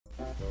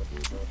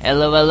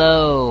Hello,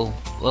 hello!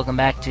 Welcome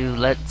back to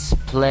Let's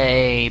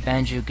Play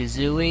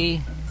Banjo-Kazooie.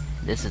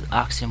 This is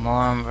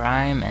Oxymoron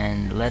Rhyme,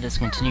 and let us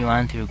continue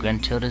on through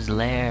Gruntilda's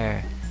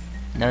lair.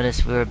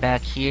 Notice we were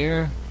back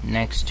here,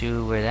 next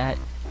to where that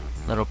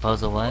little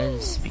puzzle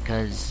was,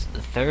 because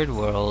the third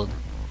world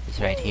is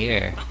right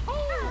here.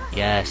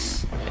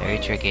 Yes, very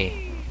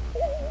tricky.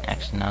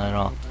 Actually, not at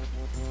all.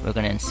 We're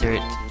gonna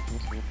insert...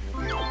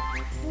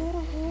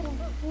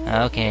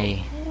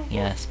 Okay,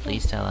 yes,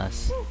 please tell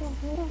us.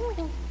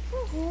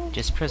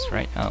 Just press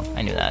right. Oh,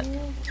 I knew that.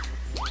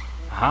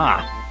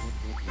 Aha!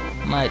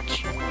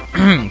 Much,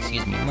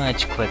 excuse me,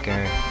 much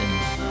quicker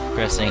than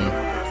pressing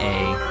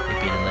A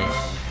repeatedly.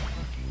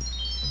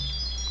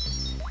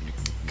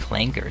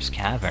 Clanker's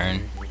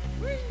Cavern.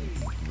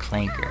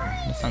 Clanker.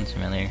 That sounds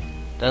familiar.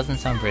 Doesn't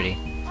sound pretty.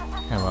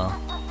 Oh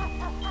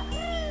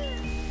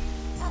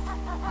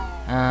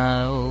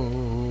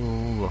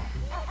well.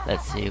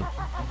 Let's see.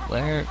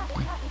 Where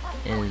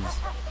is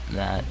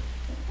that?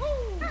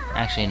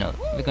 Actually, no.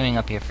 We're going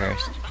up here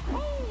first.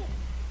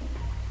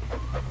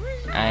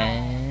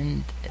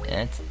 And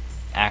it's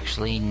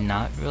actually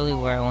not really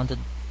where I wanted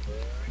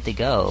to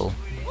go.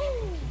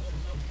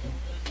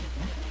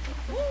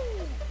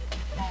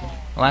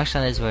 Well,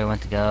 actually, that is where I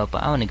want to go,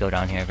 but I want to go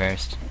down here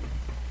first.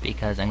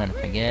 Because I'm going to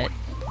forget.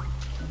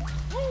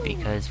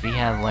 Because we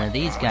have one of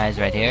these guys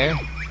right here.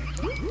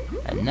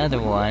 Another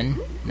one.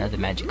 Another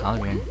magic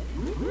cauldron.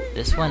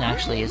 This one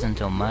actually isn't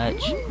until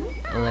much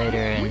later,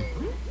 and...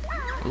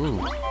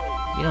 Ooh.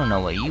 You don't know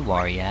what you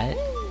are yet.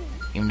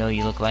 Even though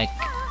you look like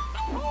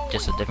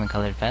just a different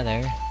colored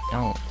feather.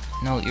 No,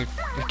 you're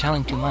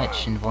telling too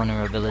much.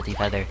 Invulnerability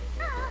feather.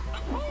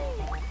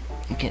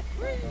 Okay,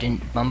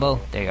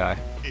 Bumbo, there you are.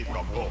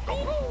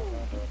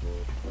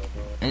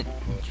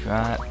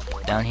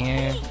 Drop down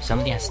here.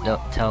 Somebody has to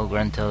tell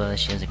Gruntilda that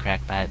she has a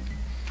crack pipe,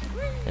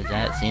 because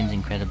that seems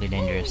incredibly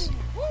dangerous.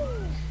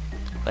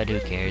 But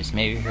who cares?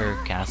 Maybe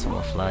her castle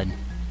will flood.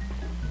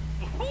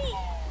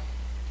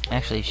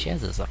 Actually, she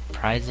has a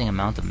surprising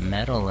amount of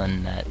metal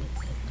in that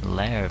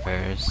lair of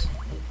hers.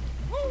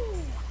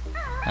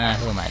 Who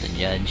am I to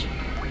judge?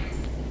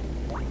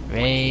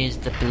 Raise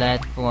the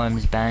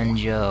platforms,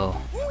 Banjo.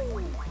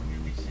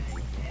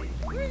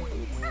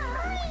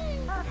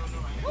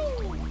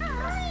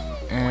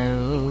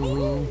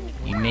 Oh,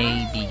 you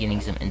may be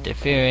getting some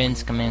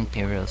interference coming up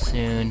here real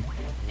soon.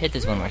 Hit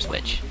this one more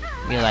switch.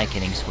 We like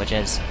hitting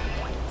switches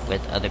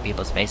with other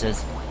people's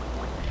faces.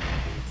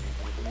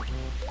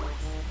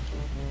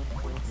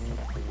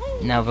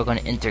 Now we're going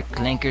to enter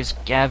Clanker's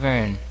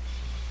Cavern.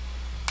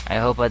 I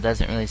hope it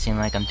doesn't really seem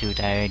like I'm too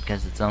tired,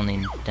 because it's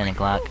only 10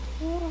 o'clock.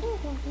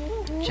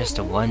 Just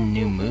a one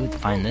new move to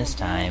find this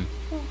time.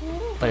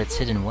 But it's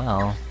hidden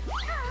well.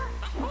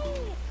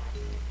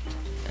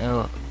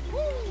 Oh,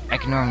 I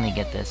can normally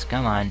get this.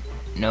 Come on.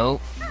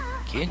 No.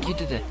 Can't get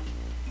to the...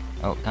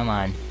 Oh, come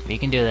on. We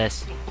can do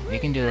this. We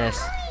can do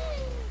this.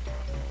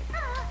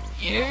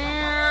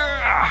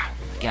 Yeah!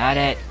 Got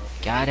it.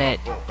 Got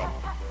it.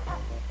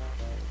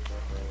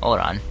 Hold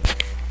on.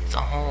 It's a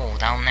hole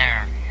down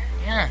there.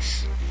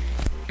 Yes.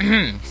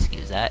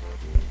 Excuse that.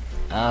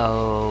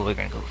 Oh, we're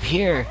gonna go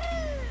here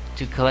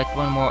to collect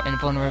one more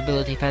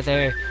invulnerability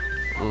feather,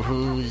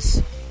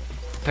 whose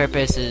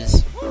purpose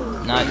is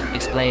not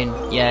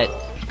explained yet.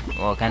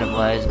 Well, it kind of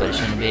was, but it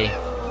shouldn't be.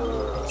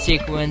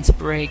 Sequence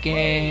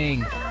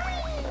breaking!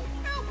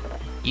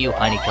 You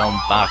honeycomb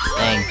box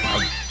thing. How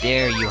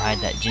dare you hide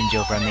that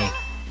Jinjo from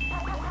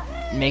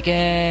me. Make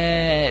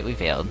it! We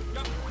failed.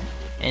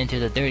 Into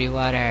the dirty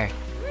water.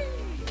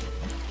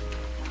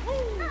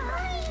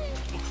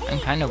 I'm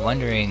kind of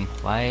wondering,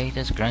 why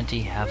does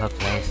Grunty have a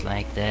place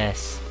like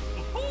this?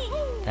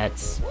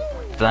 That's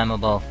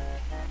flammable.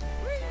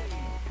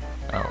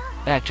 Oh,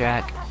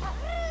 backtrack.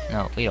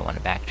 No, we don't want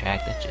to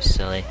backtrack, that's just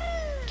silly.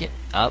 Get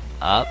up,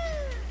 up.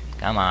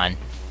 Come on.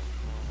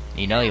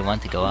 You know you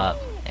want to go up.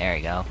 There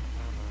you go.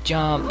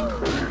 Jump!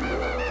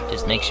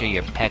 Just make sure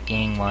you're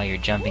pecking while you're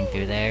jumping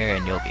through there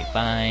and you'll be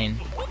fine.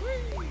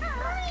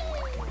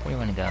 Where do you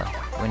want to go?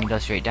 We want to go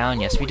straight down?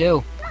 Yes, we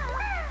do!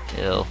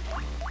 Ew.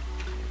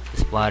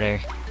 This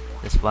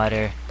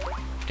water,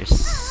 there's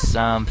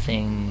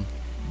something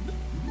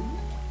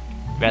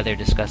rather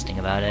disgusting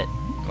about it.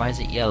 Why is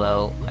it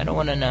yellow? I don't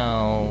want to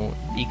know,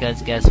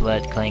 because guess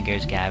what?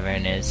 Clanker's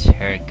Cavern is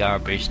her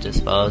garbage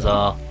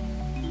disposal.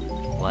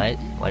 What?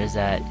 What is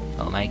that?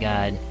 Oh my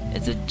god,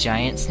 it's a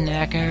giant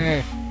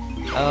snacker!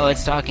 Oh,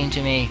 it's talking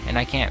to me, and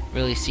I can't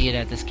really see it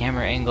at this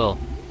camera angle.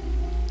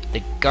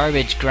 The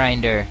garbage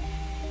grinder.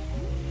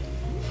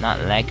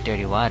 Not like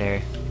dirty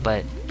water,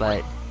 but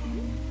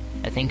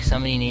I think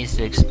somebody needs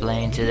to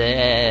explain to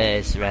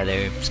this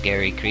rather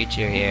scary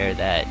creature here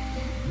that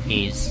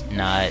he's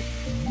not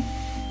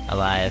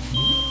alive.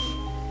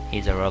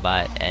 He's a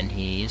robot, and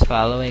he's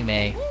following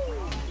me.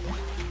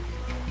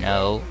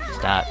 No,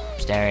 stop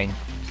staring.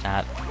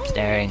 Stop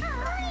staring.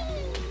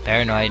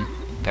 Paranoid.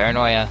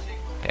 Paranoia.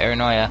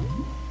 Paranoia.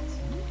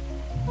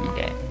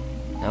 Okay.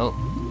 Nope.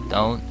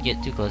 Don't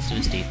get too close to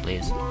his teeth,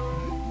 please.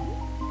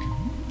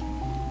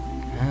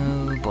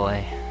 Oh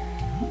boy.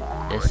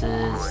 This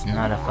is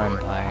not a fun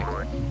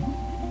part.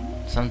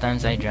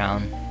 Sometimes I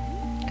drown,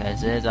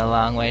 because it's a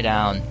long way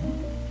down,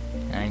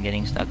 and I'm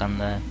getting stuck on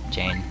the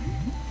chain.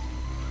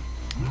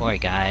 Poor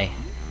guy.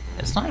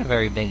 It's not a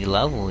very big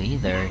level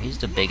either. He's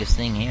the biggest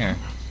thing here.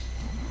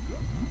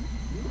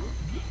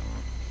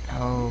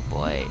 Oh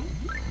boy.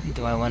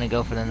 Do I want to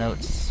go for the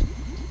notes?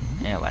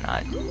 Yeah, why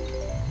not?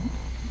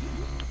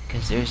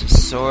 Because there's a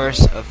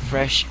source of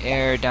fresh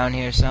air down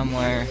here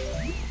somewhere.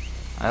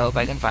 I hope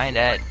I can find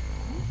it.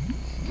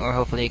 Or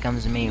hopefully it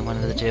comes to me, one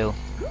of the two.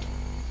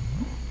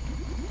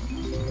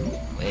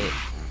 Wait.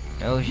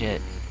 Oh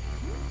shit.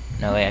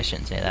 No way, I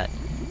shouldn't say that.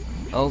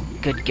 Oh,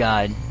 good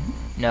god.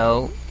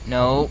 No.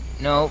 No.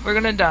 No. We're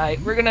gonna die.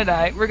 We're gonna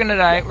die. We're gonna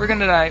die. We're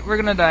gonna die. We're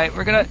gonna die.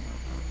 We're gonna...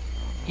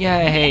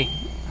 Yay.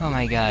 Oh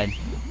my god.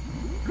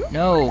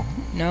 No.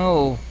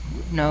 No.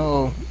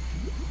 No.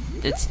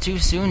 It's too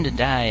soon to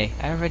die.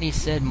 I already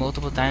said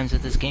multiple times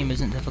that this game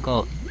isn't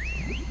difficult.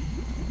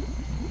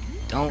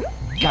 Don't...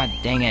 God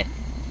dang it.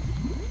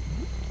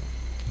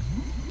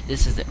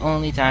 This is the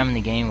only time in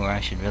the game where I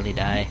should really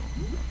die.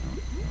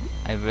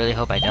 I really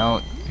hope I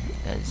don't,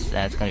 because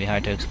that's going to be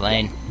hard to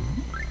explain.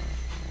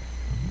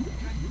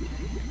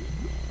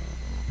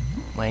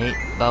 Wait,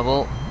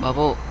 bubble,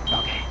 bubble.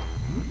 Okay.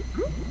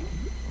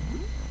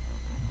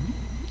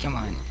 Come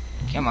on,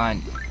 come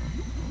on.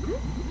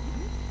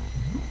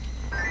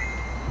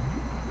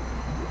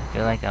 I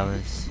feel like that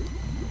was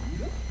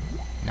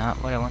not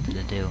what I wanted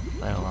to do,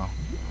 but oh well.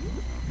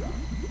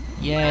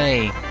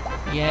 Yay!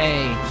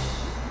 Yay!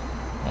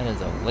 That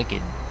is a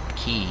wicked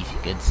key,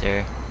 good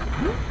sir.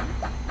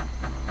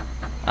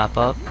 Up,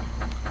 up.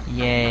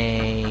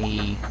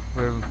 Yay!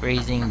 We're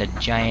raising the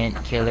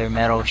giant killer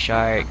metal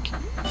shark.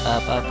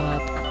 Up, up,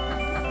 up.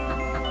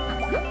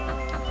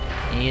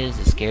 He is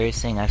the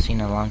scariest thing I've seen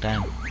in a long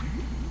time.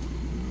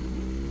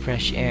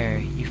 Fresh air,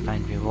 you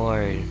find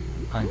reward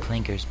on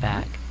Clanker's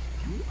back.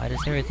 Why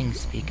does everything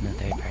speak in the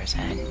third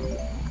person?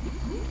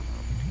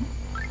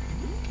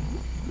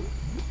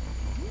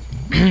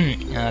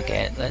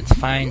 Okay, let's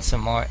find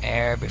some more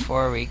air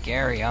before we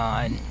carry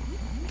on.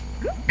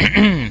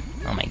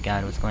 Oh my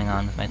god, what's going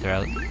on with my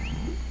throat?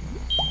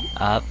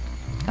 Up.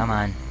 Come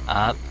on.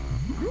 Up.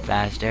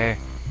 Faster.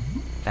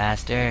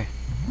 Faster.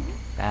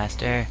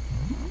 Faster.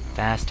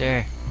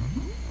 Faster.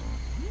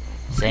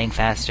 Saying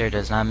faster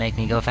does not make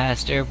me go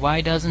faster.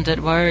 Why doesn't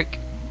it work?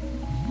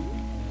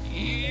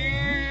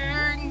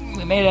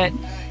 We made it.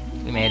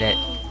 We made it.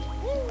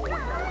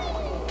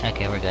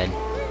 Okay, we're good.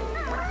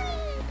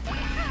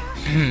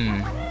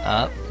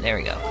 Up. There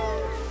we go.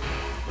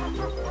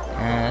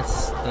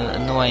 That's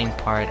the annoying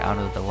part out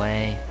of the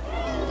way,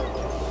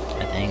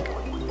 I think.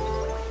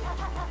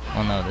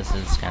 Well, no, this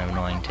is kind of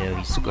annoying too.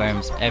 He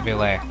squirms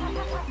everywhere.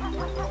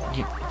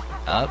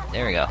 Up.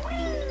 There we go.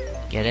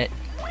 Get it.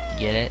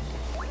 Get it.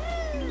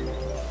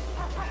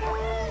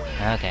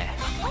 Okay.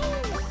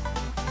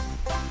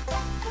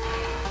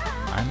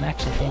 I'm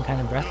actually feeling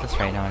kind of breathless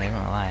right now, and I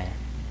don't know why.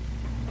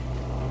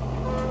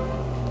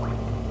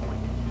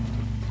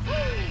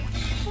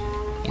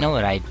 You know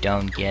what I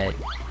don't get?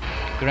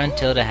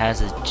 Gruntilda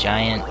has a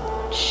giant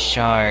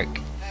shark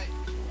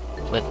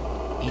with...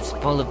 he's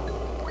full of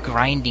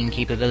grinding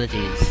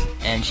capabilities,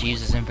 and she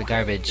uses him for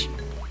garbage.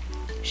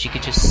 She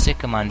could just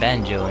sick him on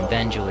Banjo, and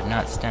Banjo would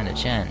not stand a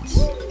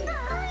chance.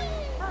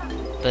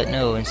 But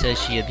no, instead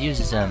she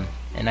abuses him,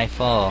 and I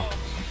fall.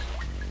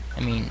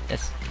 I mean,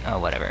 that's... oh,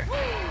 whatever.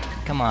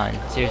 Come on,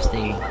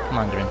 seriously, come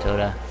on,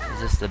 Gruntilda. Is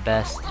this the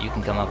best you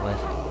can come up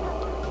with?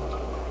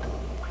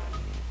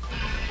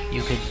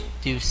 You could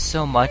do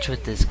so much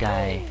with this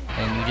guy,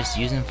 and you just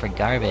use him for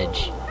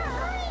garbage.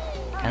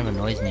 Kind of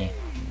annoys me.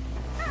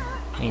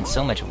 I mean,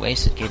 so much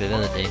wasted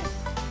capability.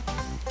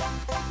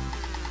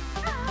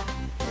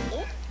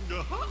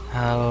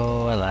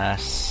 Oh,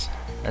 alas.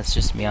 That's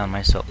just me on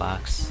my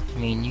soapbox. I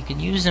mean, you can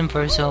use him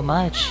for so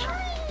much.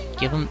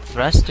 Give him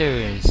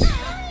thrusters.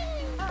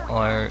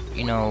 Or,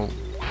 you know,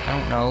 I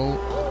don't know,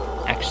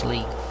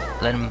 actually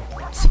let him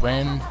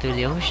swim through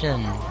the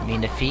ocean. I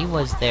mean, if he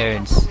was there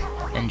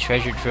in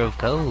Treasure Trove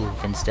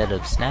Cove instead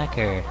of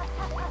Snacker,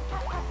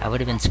 I would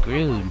have been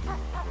screwed.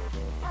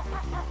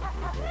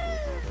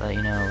 But,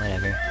 you know,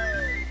 whatever.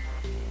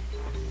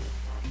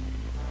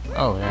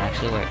 Oh, that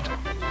actually worked.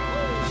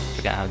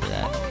 Forgot how to do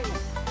that.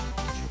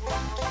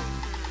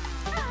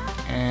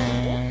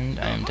 And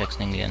I'm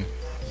texting again.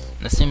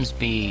 This seems to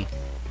be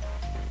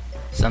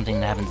something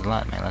that happens a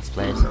lot in my Let's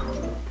Plays.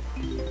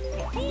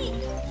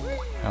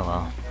 Oh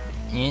well.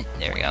 Yeah,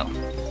 there we go.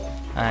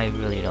 I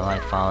really don't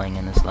like falling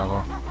in this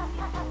level.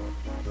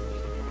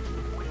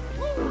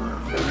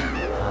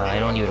 I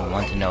don't even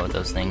want to know what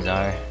those things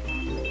are.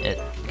 It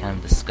kind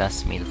of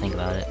disgusts me to think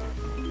about it.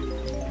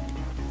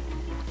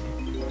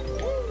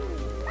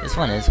 This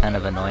one is kind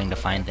of annoying to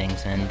find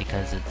things in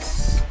because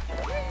it's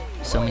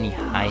so many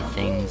high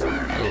things. Oh,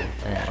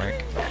 that didn't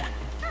work.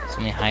 So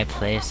many high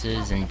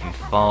places, and if you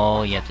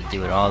fall, you have to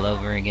do it all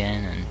over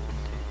again, and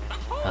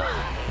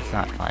it's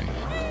not fun.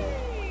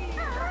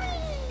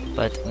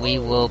 But we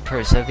will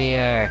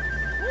persevere.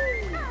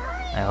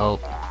 I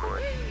hope.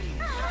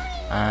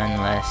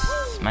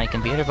 Unless my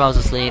computer falls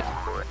asleep.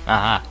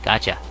 Aha,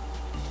 gotcha.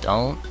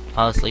 Don't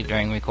fall asleep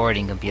during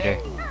recording, computer.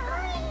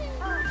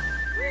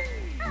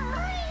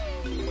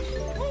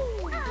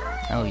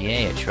 Oh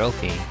yay, a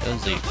trophy.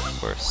 Those are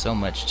worth so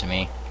much to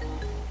me.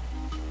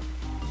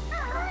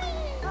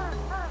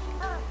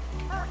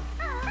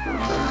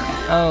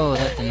 Oh,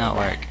 that did not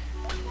work.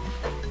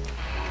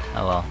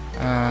 Oh well.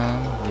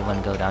 We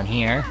want to go down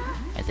here,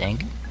 I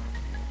think.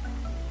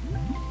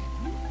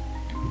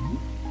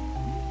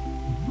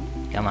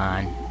 Come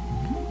on.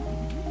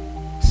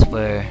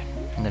 Swear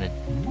I'm gonna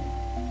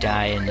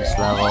die in this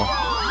level.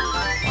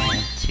 1,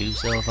 2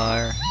 so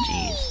far.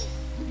 Jeez.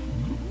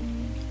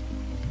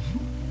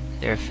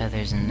 There are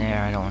feathers in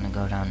there. I don't want to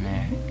go down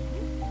there.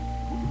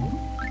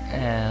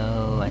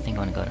 Oh, I think I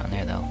want to go down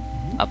there though.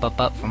 Up, up,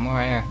 up for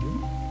more air.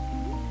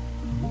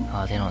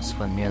 Oh, they don't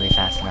swim nearly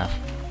fast enough.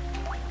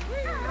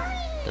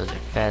 Those are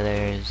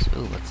feathers.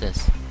 Ooh, what's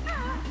this?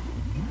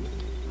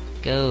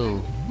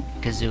 Go,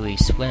 Kazooie,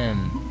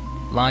 swim.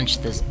 Launch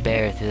this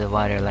bear through the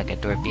water like a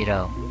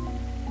torpedo.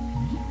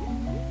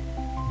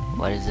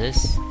 What is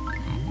this?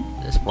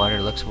 This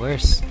water looks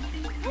worse.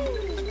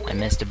 I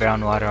missed the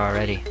brown water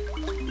already.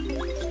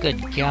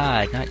 Good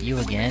God, not you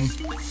again.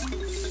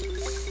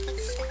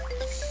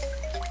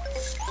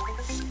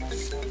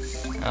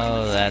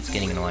 Oh, that's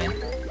getting annoying.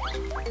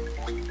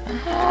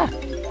 Ah,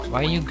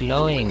 why are you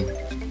glowing?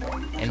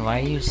 And why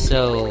are you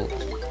so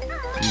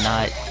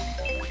not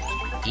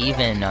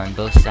even on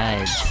both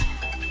sides?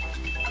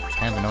 It's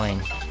kind of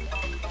annoying.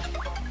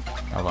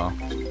 Oh well.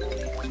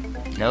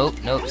 Nope,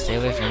 nope, stay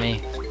away from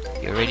me.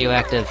 You're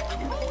radioactive.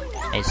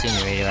 I assume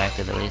you're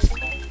radioactive at least.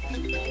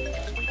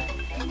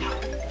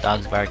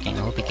 Dog's barking.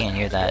 I hope you can't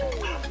hear that.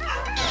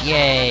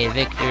 Yay!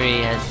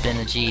 Victory has been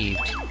achieved.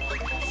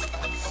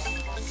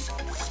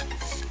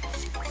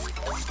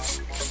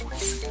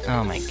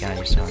 Oh my god,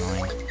 you're so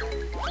annoying.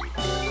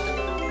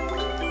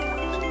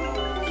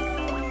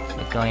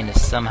 We're going to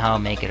somehow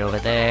make it over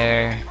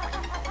there.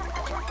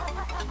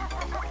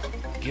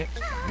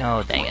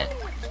 No, dang it.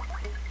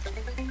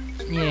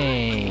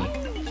 Yay!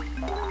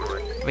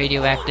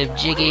 Radioactive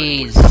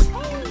jiggies!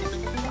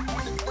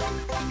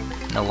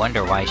 No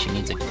wonder why she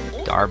needs a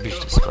garbage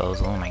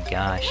disposal, oh my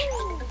gosh.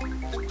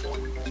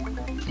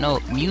 No,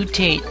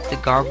 mutate the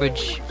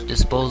garbage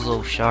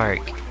disposal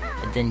shark,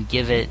 and then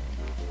give it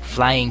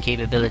flying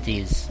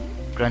capabilities.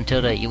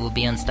 Gruntilda, you will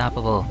be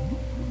unstoppable.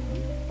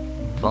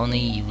 If only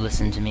you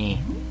listened to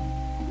me.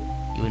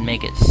 You would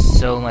make it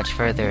so much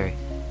further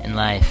in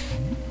life.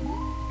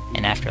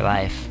 And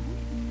afterlife.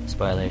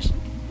 Spoilers.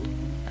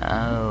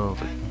 Oh.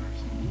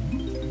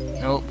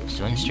 Nope,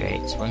 swim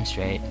straight, swim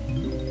straight.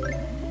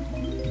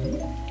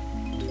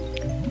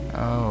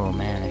 Oh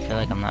man, I feel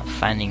like I'm not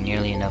finding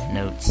nearly enough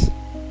notes.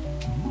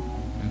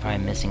 I'm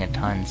probably missing a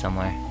ton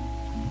somewhere.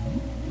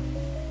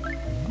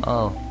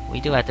 Oh, we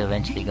do have to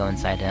eventually go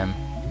inside him.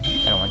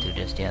 I don't want to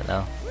just yet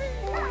though.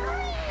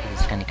 Because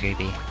it's kinda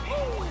creepy.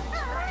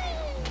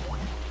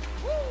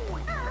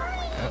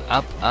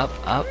 Up, up,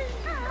 up.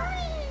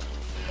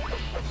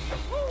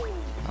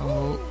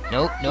 Oh,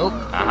 nope, nope.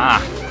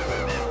 Aha!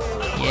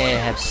 Yeah, I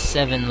have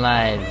 7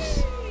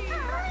 lives.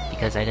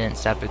 Because I didn't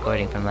stop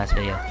recording from last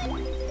video.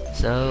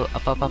 So,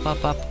 up, up, up,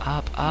 up, up,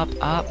 up, up,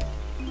 up.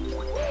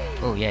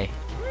 Oh, yay.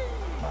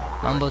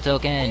 Mumbo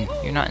token!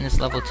 You're not in this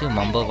level too,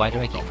 Mumbo. Why do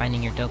I keep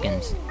finding your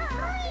tokens?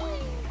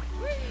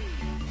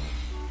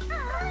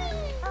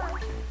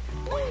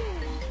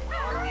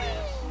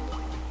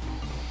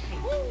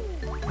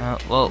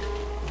 Whoa.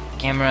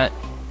 Camera.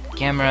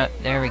 Camera.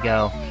 There we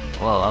go.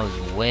 Whoa, I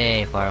was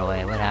way far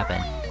away. What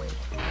happened?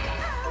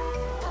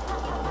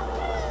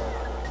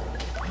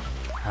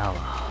 Oh,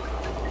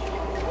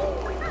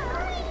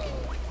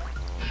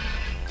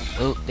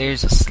 oh,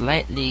 there's a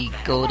slightly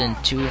golden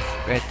tooth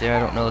right there. I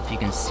don't know if you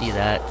can see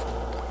that.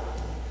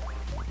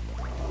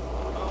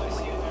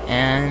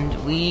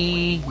 And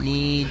we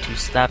need to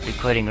stop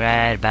recording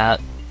right about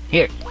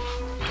here.